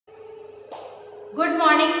Good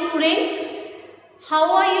morning, students.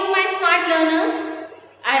 How are you, my smart learners?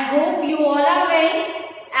 I hope you all are well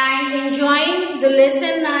and enjoying the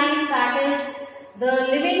lesson 9, that is the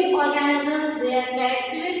living organisms, their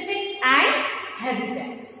characteristics and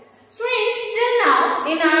habitats. Students, till now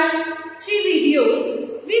in our 3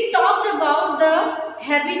 videos, we talked about the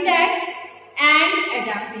habitats and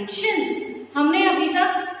adaptations. हमने अभी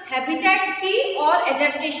तक habitats की और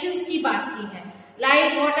adaptations की बात की है.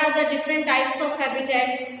 Like what are the different types of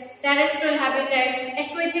habitats, terrestrial habitats,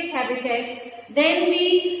 aquatic habitats. Then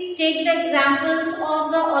we take the examples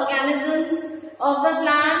of the organisms, of the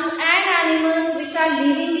plants and animals which are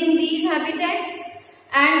living in these habitats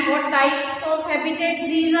and what types of habitats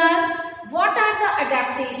these are. What are the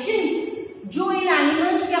adaptations जो इन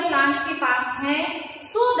animals या plants के पास हैं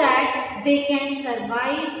so that they can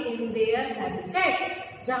survive in their habitats.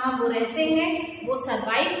 जहाँ वो रहते हैं वो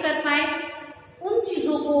survive कर पाए, उन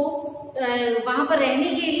चीजों को वहां पर रहने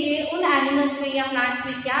के लिए उन एनिमल्स में या प्लांट्स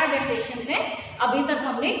में क्या अडेप्टेशंस है, अभी तक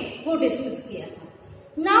हमने वो डिस्कस किया था.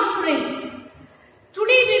 Now students,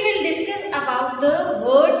 today we will discuss about the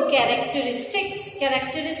word characteristics.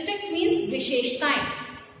 Characteristics means विशेषताएं.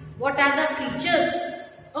 What are the features.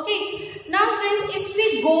 Okay, now friends, if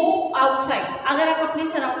we go outside, अगर आप अपनी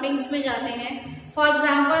सराउंडिंग्स में जाते हैं, for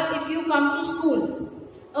example if you come to school,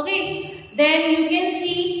 okay, then you can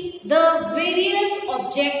see the various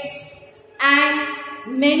objects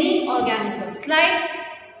and many organisms. Like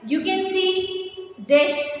you can see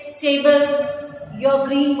desk, tables, your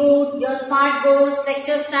green board, your smart boards,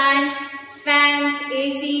 lecture stands, fans,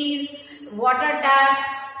 ACs, water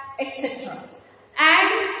taps, etc.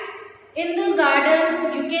 And in the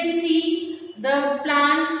garden you can see the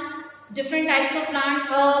plants, different types of plants,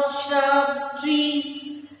 herbs, shrubs, trees.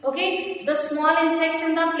 Okay, the small insects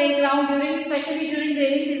in the playground during, especially during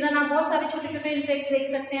rainy season, आप बहुत सारे छोटे छोटे insects देख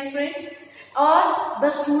सकते हैं students. और the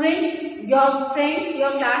students, your friends, your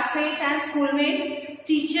classmates and schoolmates,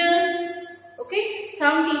 teachers, okay,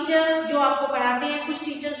 some teachers जो आपको पढ़ाते हैं, कुछ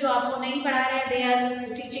teachers जो आपको नहीं पढ़ा रहे हैं, they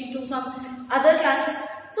are teaching to some other classes.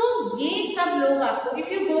 So ये सब लोग आपको, if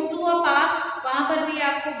you go to a park, वहाँ पर भी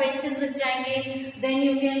आपको benches दिख जाएंगे. Then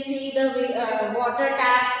you can see the water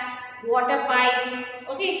taps, water pipes,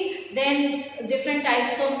 okay, then different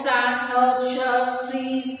types of plants, herbs, shrubs,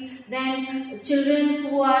 trees, then children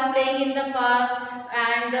who are playing in the park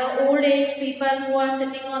and the old aged people who are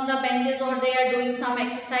sitting on the benches or they are doing some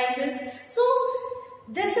exercises. So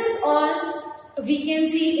this is all we can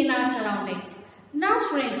see in our surroundings. Now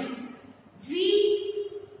friends, we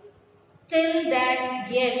tell that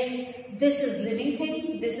yes, this is living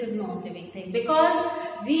thing, this is non-living thing, because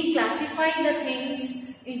we classify the things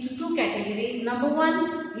into 2 categories. Number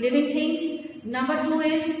 1, living things. Number 2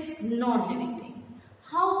 is non-living things.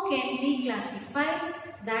 How can we classify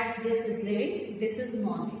that this is living, this is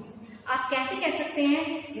non-living? आप कैसे कह सकते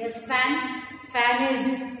हैं? Yes, fan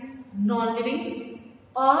is non-living,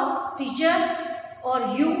 or teacher or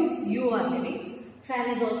you are living.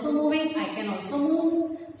 Fan is also moving, I can also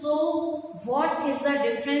move. So what is the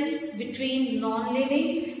difference between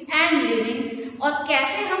non-living and living? और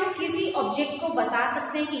कैसे हम किसी object को बता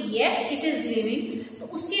सकते हैं कि yes it is living? तो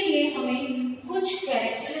उसके लिए हमें कुछ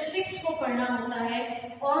कैरेक्टरिस्टिक्स को पढ़ना होता है.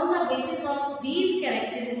 On the basis of these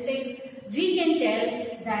characteristics we can tell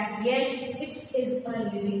that yes it is a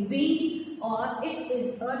living being or it is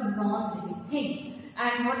a non-living thing.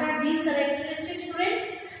 And what are these characteristics, students?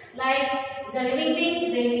 Like the living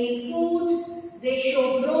beings, they need food, they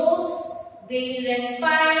show growth, they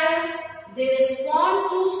respire, they respond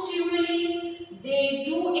to stimuli, they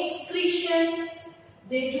do excretion,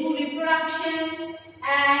 they do reproduction,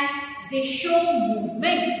 and they show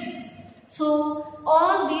movement. So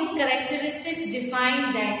all these characteristics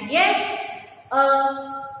define that yes,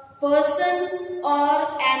 a person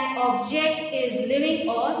or an object is living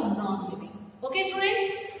or non-living. Okay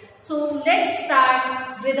students? So let's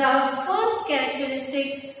start with our first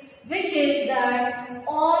characteristics, which is that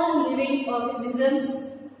all living organisms,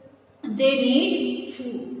 they need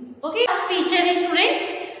food. Okay, first feature is students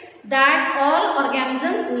that all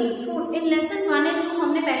organisms need food. In lesson 1 and 2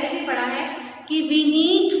 हमने पहले भी पढ़ा है कि we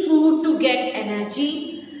need food to get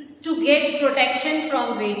energy, to get protection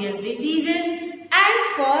from various diseases and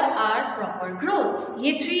for our proper growth.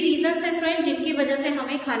 ये 3 reasons है students जिनकी वजह से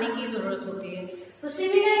हमें खाने की जरूरत होती है. So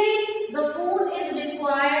similarly, the food is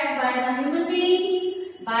required by the human beings,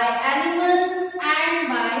 by animals and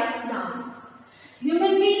by plants.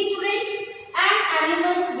 Human beings, students, and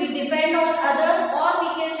animals, we depend on others, or we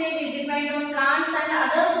can say we depend on plants and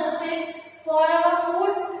other sources for our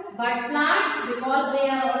food. But plants, because they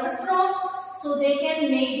are autotrophs, so they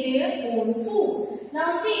can make their own food.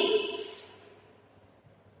 Now see,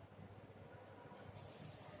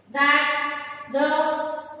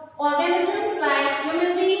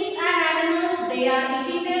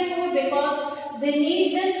 they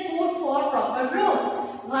need this food for proper growth.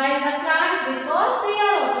 While the plants, because they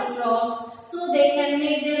are autotrophs, so they can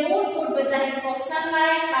make their own food with the help of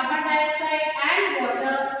sunlight, carbon dioxide and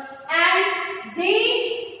water, and they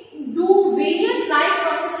do various life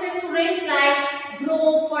processes to raise like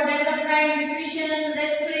growth, for development, nutrition,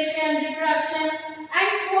 respiration, reproduction, and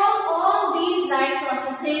for all these life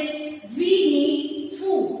processes we need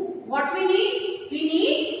food. What we need? We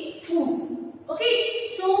need food. Okay,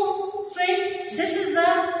 so friends, this is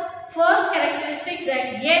the first characteristic,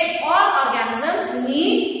 that yes, all organisms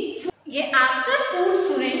need food. Yeah, after food,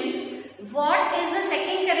 students, what is the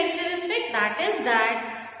second characteristic? That is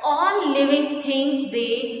that all living things,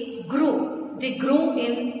 they grow. They grow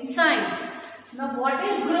in size. Now what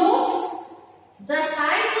is growth? The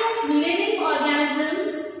size of living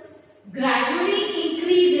organisms gradually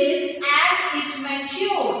increases as it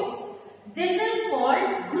matures. This is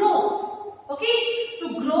called growth. Okay,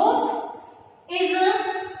 so growth is a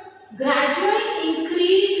gradual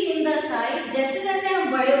increase in the size. जैसे जैसे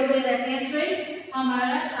हम बड़े होते रहते हैं friends,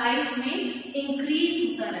 हमारा size में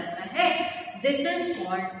increase होता रहता है. This is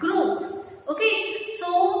called growth. Okay,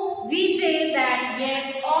 so we say that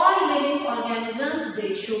yes, all living organisms,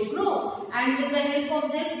 they should grow, and with the help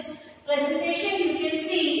of this presentation you can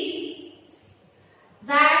see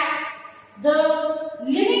that the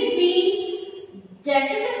living beings,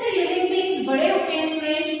 जैसे जैसे living beings बड़े होते हैं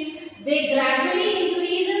friends, they gradually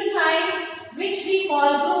increase in size, which we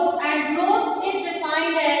call growth, and growth is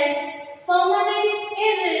defined as permanent,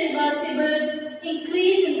 irreversible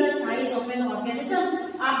increase in the size of an organism.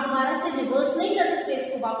 आप दोबारा से reverse नहीं कर सकते,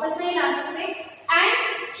 इसको वापस नहीं ला सकते. And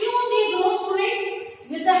क्यों they grow students?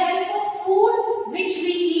 With the help of food which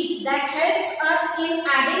we eat, that helps us in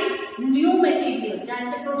adding new material,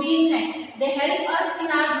 जैसे proteins हैं, they help us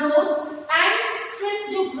in our growth. And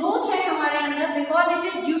students, जो growth है हमारे अंदर, because it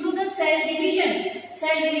is due to the cell division.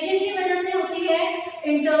 Cell division की वजह से होती है,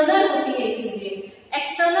 internal होती है, इसीलिए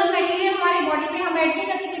एक्सटर्नल मटेरियल हमारी बॉडी पे हम ऐड नहीं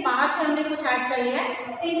करते कि बाहर से हमने कुछ ऐड कर लिया है.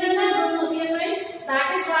 इंटरनल ग्रोथ होती है friend.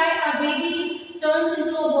 That is why a baby turns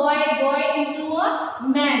into a boy, boy into a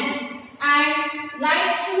man. And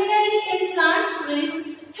like similarly in plants friends,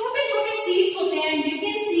 छोटे छोटे सीड्स होते हैं. You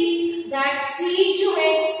can see that seed जो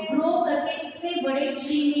है ग्रो करके इतने बड़े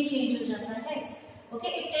ट्री में चेंज हो जाता है. Okay,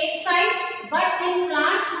 it takes time, but in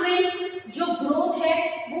plants friends जो ग्रोथ है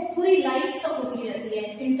वो पूरी लाइफ तक होती रहती है.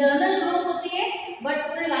 इंटरनल ग्रोथ होती है बट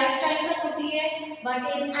पूरे लाइफ टाइम तक होती है.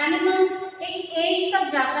 बट इन एनिमल्स एक एज तक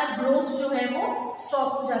जाकर ग्रोथ जो है वो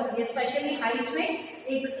स्टॉप हो जाती है, स्पेशली हाइट में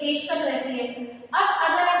एक एज तक रहती है. अब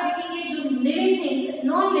अगर आप देखेंगे जो living things,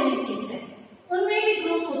 non living things है, उनमें भी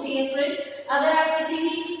ग्रोथ होती है फ्रेंड्स. अगर आप किसी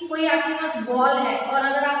भी, कोई आपके पास बॉल है और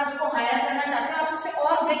अगर आप उसको हायर करना चाहते हो, आप उस पर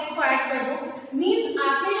और ब्रिक्स को ऐड कर दो, मीन्स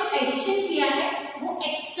आपने जो एडिशन किया है वो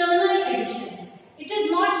एक्सटर्नल एडिशन है, इट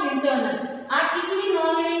इज नॉट इंटरनल. आप किसी भी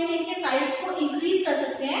नॉन लिविंग थिंग के साइज को इंक्रीज कर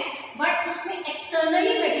सकते हैं, बट उसमें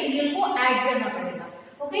एक्सटर्नली मटेरियल को ऐड करना पड़ेगा.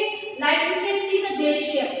 Okay, like you can see the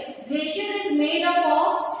glacier. Glacier is made up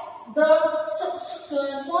of the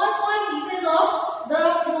small pieces of the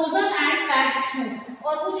frozen and packed snow.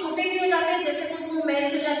 और वो छोटे भी हो जाते हैं, जैसे वो स्नो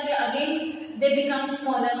मेल्ट हो जाती है, again they become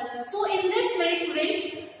smaller. So in this way students,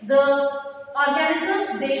 the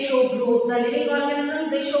organisms, they show growth. The living organisms,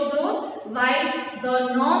 they show growth, while the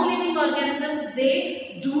non-living organisms, they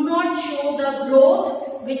do not show the growth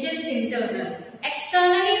which is internal.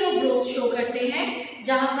 Externally वो growth show करते हैं,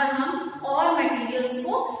 जहां पर हम और materials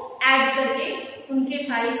को add करके उनके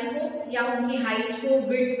साइज को या उनकी हाइट को,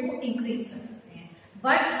 विड्थ को इंक्रीज कर सकते हैं.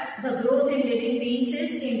 But the growth in living beings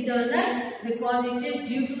is internal because it is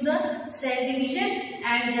due to the cell division.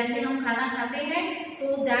 And जैसे हम खाना खाते हैं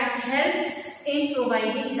तो that helps in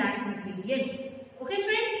providing that material. Okay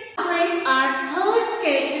friends, our third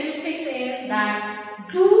characteristics is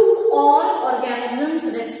that do all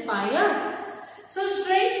organisms respire. So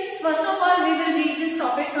friends, first of all we will read this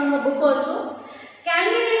topic from the book also. Can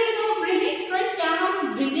we live without breathing? Friends, क्या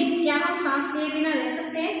हम सांस लिए बिना रह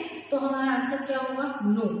सकते हैं? तो हमारा आंसर क्या होगा?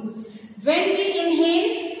 नो. व्हेन वी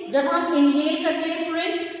इनहेल, जब हम इनहेल करते हैं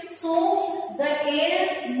students, so the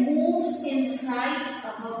air moves inside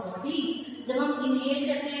our body. जब हम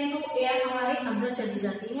इनहेल करते हैं तो एयर हमारे अंदर चली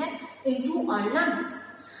जाती है into our lungs.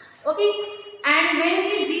 Okay, and when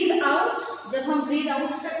we breathe out, जब हम ब्रीथ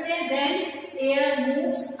आउट करते हैं, then air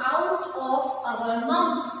moves out of our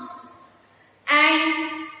mouth. And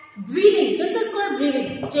breathing, this is called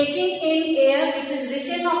breathing, taking in air which is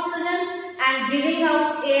rich in oxygen and giving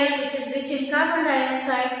out air which is rich in carbon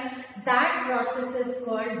dioxide. That process is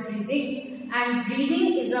called breathing, and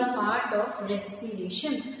breathing is a part of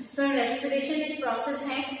respiration. So respiration एक process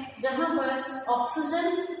है जहाँ पर oxygen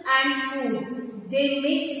and food they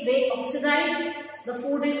mix, they oxidize, the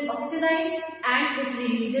food is oxidized and it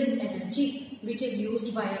releases energy which is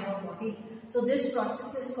used by our body. So this process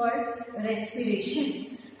is called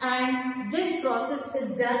respiration, and this process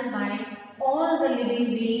is done by all the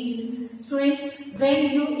living beings. Students,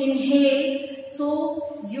 when you inhale, so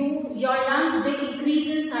your lungs they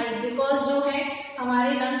increase in size, because जो है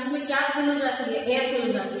हमारे lungs में क्या fill हो जाती है, air fill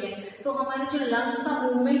हो जाती है, तो हमारे जो lungs का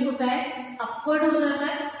movement होता है upward हो जाता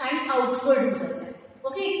है and outward हो जाता है.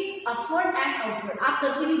 ओके, अपवर्ड एंड आउटवर्ड आप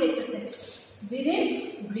करके भी देख सकते हैं. Breathe in,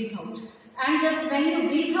 breathe out, and जब व्हेन यू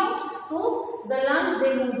ब्रीथ आउट तो the lungs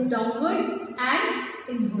they move downward and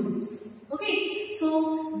inwards. Okay, so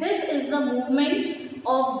this is the movement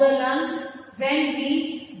of the lungs when we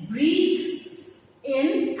breathe in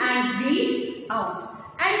and breathe out.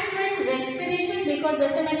 And friends, respiration, because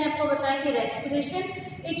जैसे मैंने आपको बताया कि respiration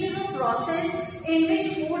it is a process in which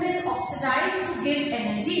food is oxidized to give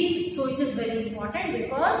energy. So it is very important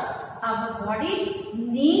because our body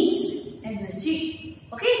needs energy.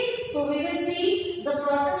 Okay, so we will see the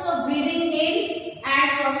process of breathing in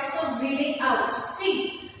and process of breathing out.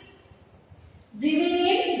 See, breathing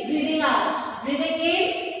in, breathing out, breathing in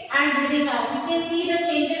and breathing out. You can see the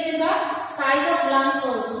changes in the size of lungs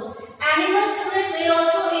also. Animals, students, they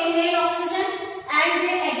also inhale oxygen and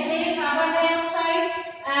they exhale carbon dioxide,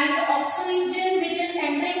 and the oxygen which is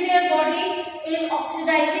entering their body is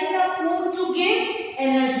oxidizing the food to give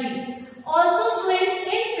energy. Also, students,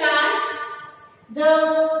 in plants, the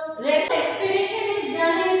respiration is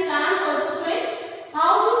done in plants also. Students,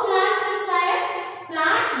 how do plants respire?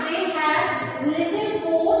 Plants, they have little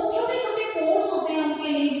pores, छोटे-छोटे pores होते हैं उनके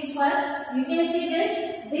leaves पर. You can see this.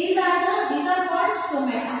 These are called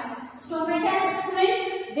stomata. Stomata,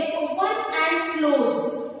 students, they open and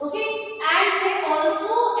close. Okay, and they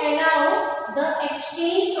also allow the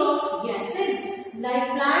exchange of gases. Like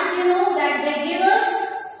plants, you know that they give us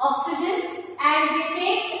oxygen and they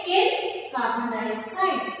take in carbon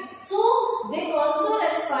dioxide. So they also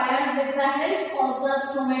respire with the help of the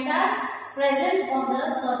stomata present on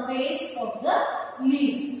the surface of the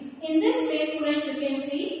leaves. In this case, students, you can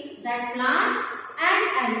see that plants and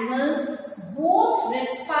animals both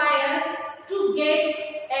respire to get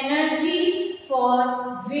energy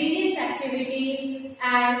for various activities,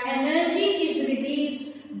 and energy is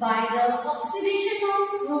released by the oxidation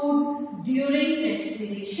of food during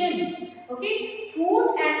respiration. Okay,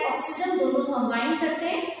 food and oxygen दोनों combine करते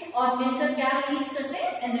हैं और मिलकर क्या release करते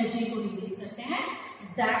हैं, energy को release करते हैं,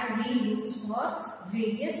 that we use for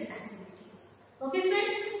various activities. Okay, friend,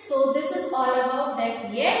 so this is all about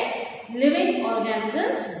that. Yes, living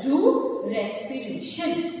organisms do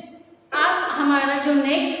respiration. अब हमारा जो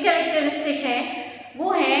नेक्स्ट कैरेक्टरिस्टिक है वो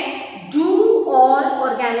है do all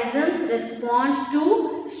organisms respond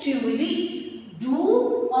to stimuli. Do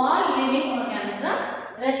all living organisms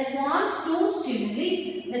respond to stimuli.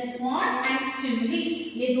 Respond and stimuli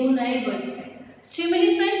ये दो नए words हैं.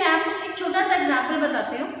 स्टिमुली, फ्रेंड, मैं आपको एक छोटा सा एग्जांपल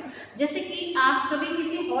बताती हूँ. जैसे कि आप कभी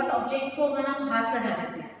किसी हॉट ऑब्जेक्ट को अगर हम हाथ लगा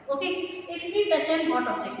देते हैं, okay, if we touch N hot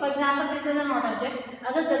object, for example this is an hot object,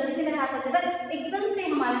 अगर गलती से मेरा हाथ लग जाता है एकदम से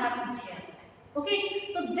हमारे हाथ पीछे आता है. ओके,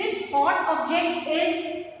 तो this hot object is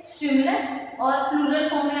stimulus और प्लूरल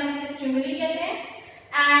फॉर्म में हम इसे स्टिमुली कहते हैं.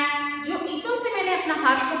 एंड जो एकदम से मैंने अपना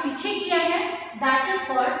हाथ को पीछे किया है that is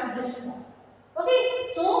called respond. Okay,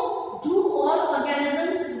 so do all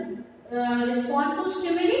organisms respond to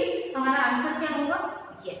stimuli. हमारा आंसर क्या होगा?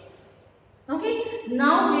 Yes. Okay,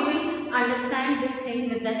 now we will understand this thing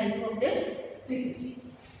with the help of this PPT.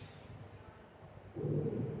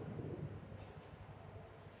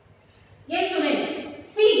 Yes, students,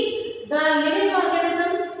 see, the living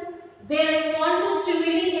organisms, they respond to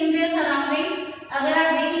stimuli in their surroundings. अगर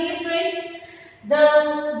आप देखेंगे students,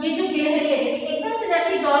 ये जो गिलहरी है एकदम से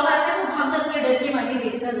जैसे डॉग आता है वो भाग जाती है डर के मारे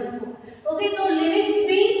देखकर उसको. Okay, तो living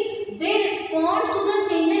beings, they respond to the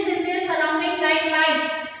changes in their surrounding like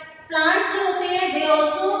light. Plants जो होते हैं they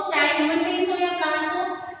also, चाहे human beings हो या plants हो,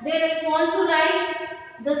 they respond to light,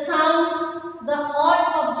 the sound, the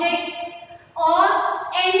hot objects or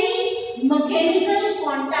any mechanical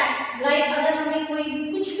contact. Like अगर हमें कोई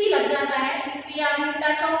कुछ भी लग जाता है, if we are in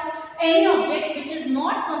touch of any object which is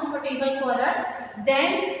not comfortable for us, then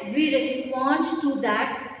we respond to that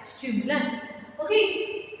stimulus. Okay,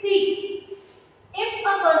 see,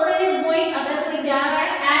 if a person is going, अगर कोई जा रहा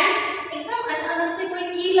है and एकदम अचानक से कोई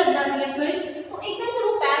की लग जाती है फ्रेंड्स, तो एकदम से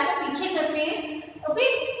वो पैर को पीछे करते हैं. Okay,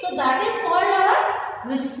 so that is called our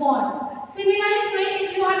respond. Similarly friend,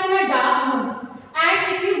 if you are in a dark room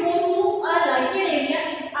and if you go to a lighted area,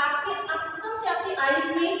 आपके एकदम से आपकी आईज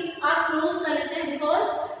में आप क्लोज कर लेते हैं, बिकॉज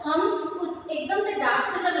हम एकदम से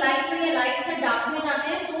डार्क से जब लाइट में या लाइट से डार्क में जाते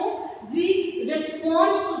हैं तो वी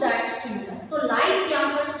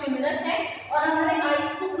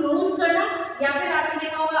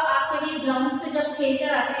खेल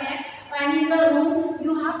कर आते हैं and in the room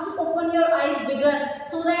you have to open your eyes bigger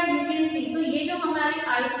so that you can see. तो ये जो हमारे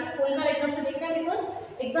eyes को खोलकर एकदम से देखते हैं because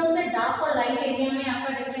एकदम से dark और light area में यहाँ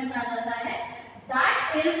पर difference आ जाता है.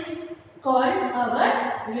 That is called our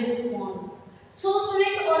response. So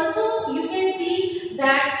students, also you can see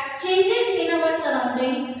that changes in our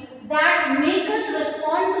surroundings that make us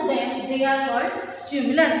respond to them, they are called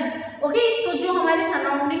stimulus. Okay, so जो हमारे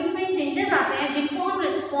surroundings में changes आते हैं जिनको हम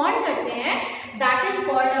respond करते हैं, that is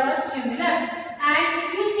called our stimulus. And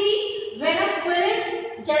if you see when a squirrel,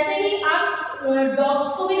 जैसे ही आप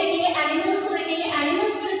dogs को भी देखेंगे, animals को देखेंगे,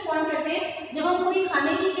 animals भी respond करते हैं जब हम कोई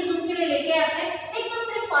खाने की चीज उनके लिए लेके आते हैं, एकदम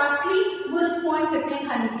से fastly वो respond करते हैं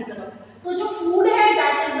खाने की तरफ. तो जो food है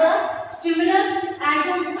that is the stimulus and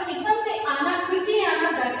जो एकदम से आना, quickly आना,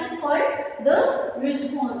 that is called the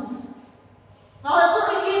response. Also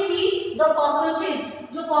if you see the cockroaches,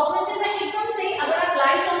 जो cockroaches है एकदम से अगर आप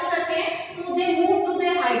light on करते हैं तो they move to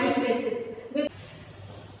their hiding places.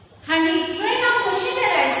 हाँ जी, friend, now question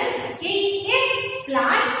arises कि if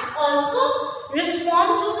plants also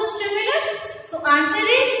respond to the stimulus, so answer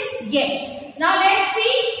is yes. Now let's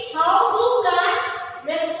see how do plants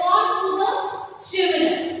respond to the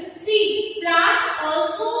stimulus. See, plants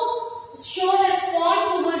also show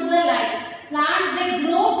respond towards the light. Plants they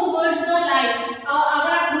grow towards the light.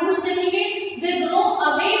 अगर आप roots देखेंगे, they grow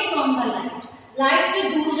away from the light. Light से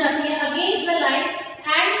दूर जाती है, against the light.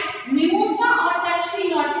 And mimosa or touch me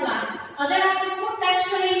not plant. अगर आप इसको touch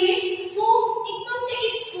करेंगे, तो एकदम से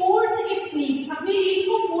it folds its leaves. अपनी leaves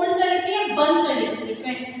को fold कर लेती है, बंद कर लेती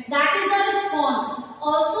है. That is the response.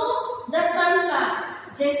 Also the sunflower.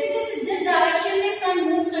 जैसे जैसे जिस डायरेक्शन में सन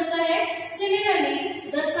मूव करता है,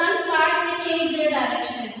 similarly the sunflower they change their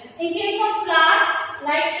direction. In case of flowers,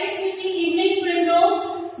 like if you see evening primrose,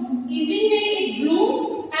 evening में it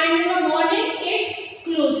blooms and in the morning it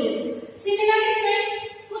closes. Similarly friends,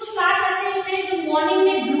 कुछ flowers ऐसे होते हैं जो morning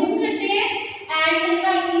में bloom करते हैं and in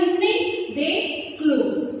the evening they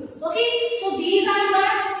close. Okay, so these are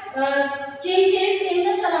the changes in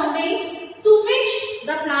the surroundings to which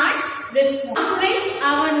the plants respond. Friends,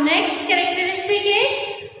 our next characteristic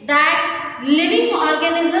is that living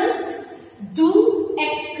organisms do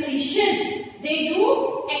excretion. They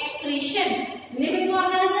do excretion. Living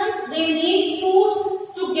organisms they need food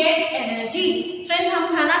to get energy. Friends, हम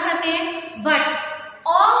खाना खाते हैं, but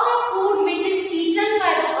all the food which is eaten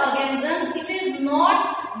by the organisms, it is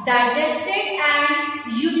not digested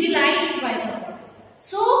and utilized by the body.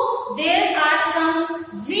 So there are some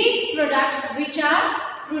waste products which are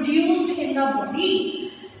produced in the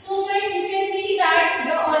body. So friends, you can see that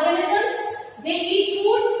the organisms they eat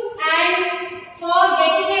food and for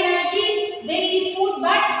getting energy they eat food,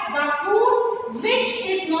 but the food which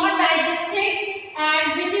is not digested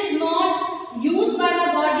and which is not used by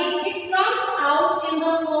the body, it comes out in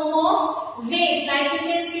the form of waste. Like you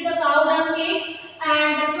can see the cow dung cake,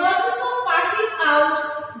 and the process of passing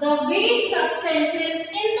out the waste substances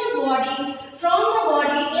in the body from the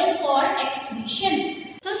body is called excretion.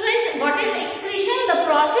 So friends, what is excretion? The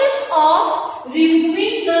process of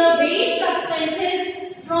removing the waste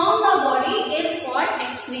substances from the body is called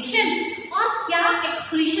excretion. और क्या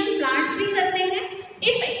excretion plants भी करते हैं?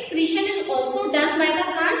 If excretion is also done by the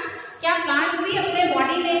plants, क्या plants भी अपने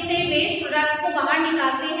body में से waste products को बाहर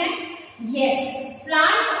निकालते हैं? Yes,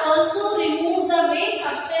 plants also remove the waste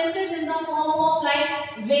substances in the form of like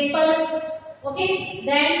vapors, okay,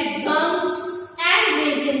 then gums and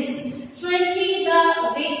resins. Students, see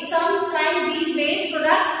sometimes these waste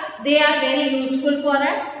products they are very useful for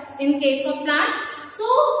us in case of plants. So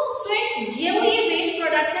students, जो ये waste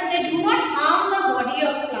products हैं, they do not harm the body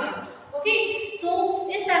of plant. Okay, so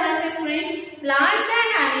इस तरह से students, plants and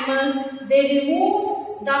animals they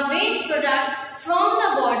remove the waste product from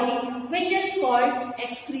the body, which is called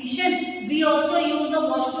excretion. We also use the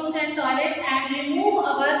washrooms and toilets and remove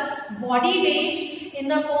our body waste in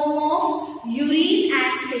the form of urine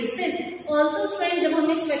and feces. Also students, जब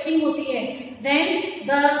हमें sweating होती है, then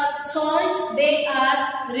the salts they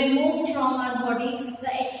are removed from our body,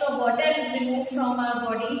 the extra water is removed from our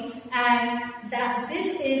body, and this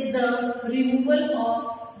is the removal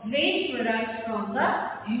of waste products from the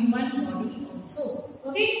human body also.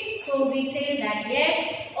 Okay, so we say that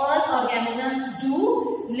yes, all organisms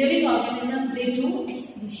do, living organisms they do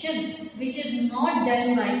excretion, which is not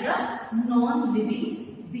done by the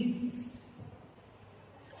non-living beings.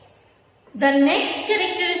 The next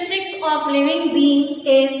characteristics of living beings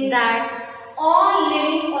is that all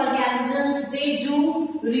living organisms they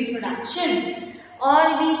do reproduction,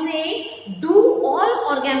 or we say, do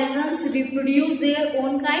all organisms reproduce their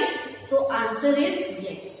own kind? So answer is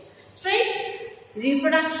yes. Friends,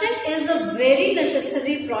 reproduction is a very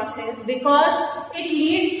necessary process because it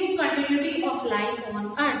leads to continuity of life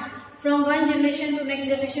on earth. From one generation to next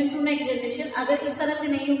generation to next generation. अगर इस तरह से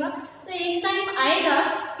नहीं होगा तो एक time आएगा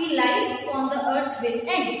कि life on the earth will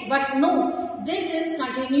end. But no, this is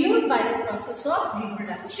continued by the process of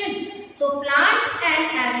reproduction. So plants and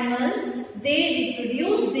animals, they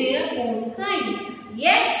reproduce their own kind.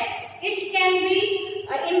 Yes, it can be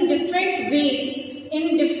in different ways,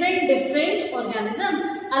 in different organisms.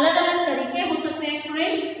 अलग-अलग तरीके हो सकते हैं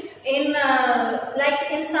students.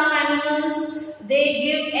 Like in some animals, they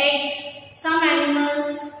give eggs. Some animals,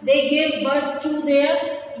 they give birth to their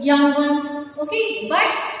young ones. Okay,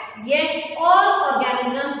 but yes, all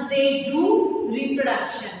organisms, they do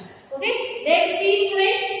reproduction. Okay, let's see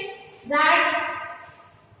students that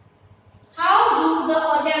how do the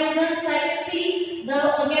organisms, like you see,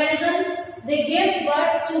 the organisms, they give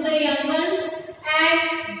birth to the young ones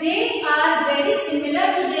and they are very similar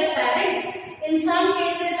to their parents. In some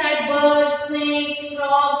cases like birds, snakes,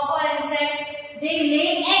 frogs or insects, they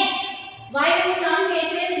lay eggs. While in some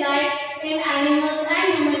cases like in animals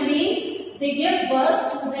and human beings, they give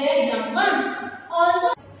birth to their young ones.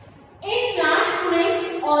 Also, in plant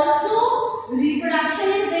students, also reproduction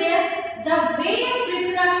is there. The way of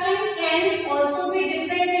reproduction can also be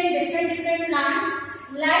different in different plants.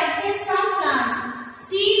 Like in some plants,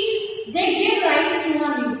 seeds, they give rise to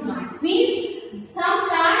a new plant. Means some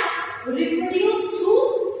plants reproduce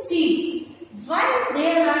through seeds, while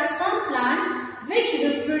there are some plants which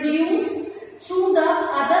reproduce through the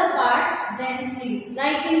other parts than seeds,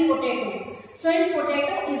 like in potato. Students,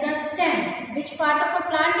 potato is a stem. Which part of a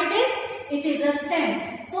plant it is? It is a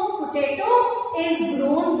stem. So potato is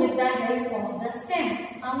grown with the help of the stem.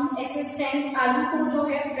 हम ऐसे stem आलू को जो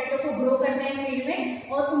है potato को grow करते हैं field में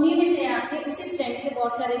और उन्हीं में से आके उसी स्टेम से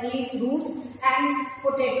बहुत सारे लीव्स, रूट्स एंड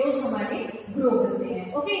पोटैटोज हमारे ग्रो करते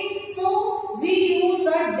हैं. Okay, so we use the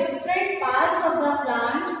different parts of the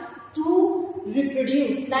plant to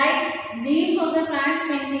reproduce. Like leaves of the plants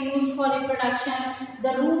can be used for reproduction,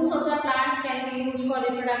 the roots of the plants can be used for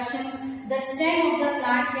reproduction, the stem of the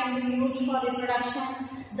plant can be used for reproduction,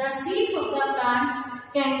 the seeds of the plants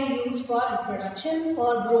can be used for reproduction,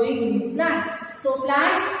 for growing new plants. So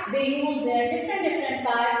plants, they use their different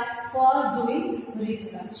parts for doing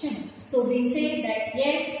reproduction. So we say that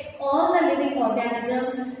yes, all the living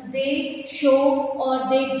organisms, they show or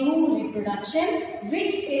they do reproduction,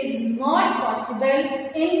 which is not possible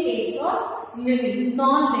in case of living,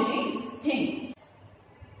 non-living things.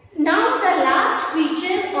 Now the last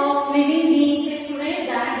feature of living beings is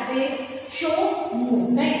that they show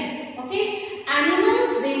movement. Okay,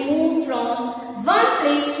 animals, they move from one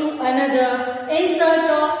place to another in search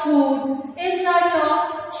of food, in search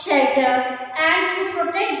of shelter, and to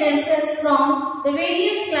protect themselves from the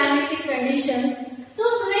various climatic conditions. So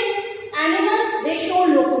friends, animals, they show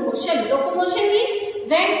locomotion. Locomotion means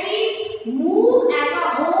when we move as a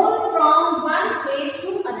whole from one place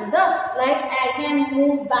to another. Like I can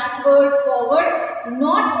move backward, forward.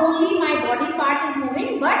 Not only my body part is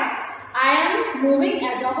moving, but I am moving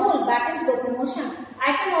as a whole. That is locomotion.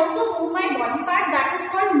 I can also move my body part. That is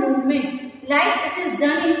called movement. Like it is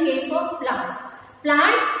done in case of plants.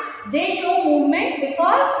 Plants, they show movement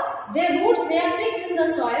because their roots, they are fixed in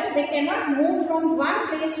the soil. They cannot move from one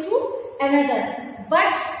place to another.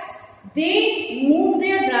 But they move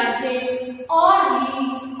their branches or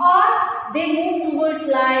leaves, or they move towards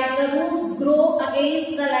light. The roots grow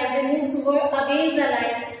against the light. They move toward against the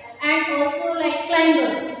light. And also like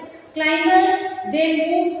climbers. Climbers, they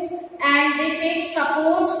move and they take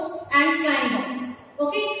support and climb up.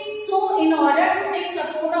 Okay, so in order to take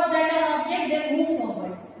support of that object, they move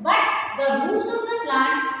forward. But the roots of the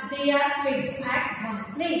plant, they are fixed at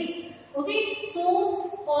one place. Okay,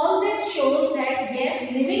 so all this shows that yes,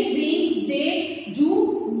 living beings, they do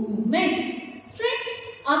movement. Students,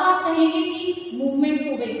 अब आप कहेंगे कि movement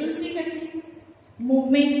तो vehicles भी करते हैं,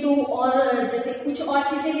 movement तो और जैसे कुछ और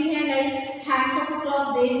चीजें भी हैं, like hands of a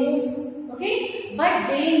clock, they move. Okay, but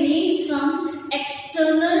they need some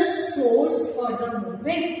external source for the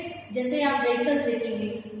movement. जैसे आप vehicles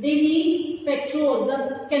देखेंगे, they need petrol,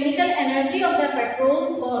 the chemical energy of the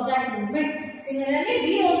petrol for that movement. Similarly,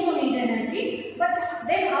 we also need energy. But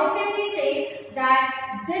then how can we say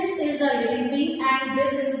that this is a living being and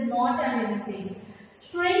this is not a living being?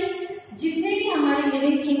 Students, जितने भी हमारे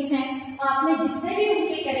living things हैं, आपने जितने भी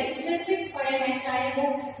उनके characteristics पढ़े हैं, चाहे वो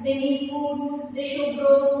they need food, they show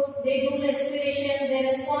growth, they do respiration, they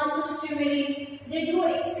respond to stimuli, they do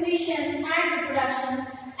excretion and reproduction,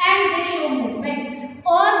 and they show movement.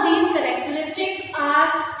 All these characteristics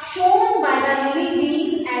are shown by the living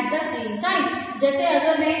beings at the same time. जैसे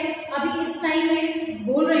अगर मैं अभी इस time में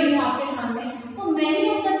बोल रही हूँ आपके सामने, तो many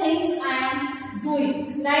of the things I am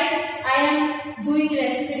doing, like I am doing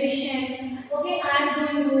respiration, okay, I am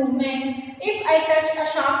doing movement. If I touch a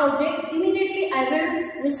sharp object, immediately I will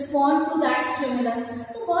respond to that stimulus.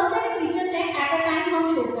 तो बहुत सारे फीचर्स हैं at a time हम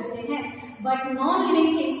show करते हैं, but non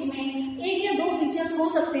living things में एक या दो फीचर्स हो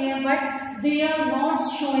सकते हैं, but they are not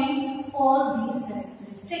showing all these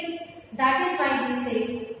characteristics. That is why we say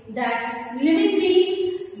that living beings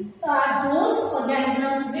are those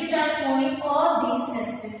organisms which are showing all these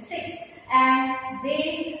characteristics, and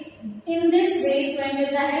they, in this way, when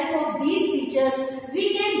with the help of these features, we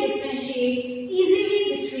can differentiate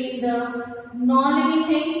easily between the non-living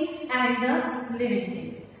things and the living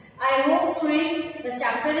things. I hope, friends, the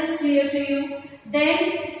chapter is clear to you. Then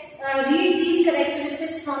read these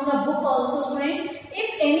characteristics from the book also, friends. If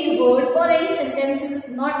any word or any sentence is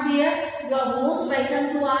not clear, you are most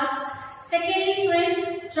welcome to ask. Secondly,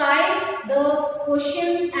 friends, try the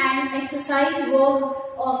questions and exercise work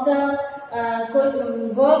of the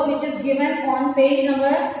verb which is given on page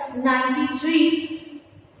number 93,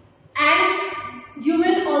 and you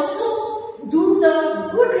will also do the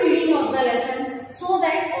good reading of the lesson so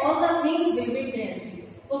that all the things will be clear to you.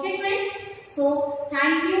 Okay, friends? So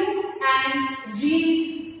thank you, and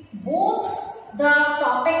read both the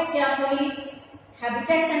topics carefully,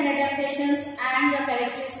 habitats and adaptations and the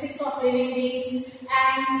characteristics of living beings,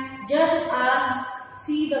 and just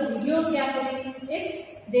see the videos carefully. If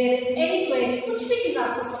there is any query, कुछ भी चीज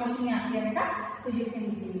आपको समझ नहीं आती है बेटा, तो you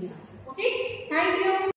can easily ask. Okay, thank you.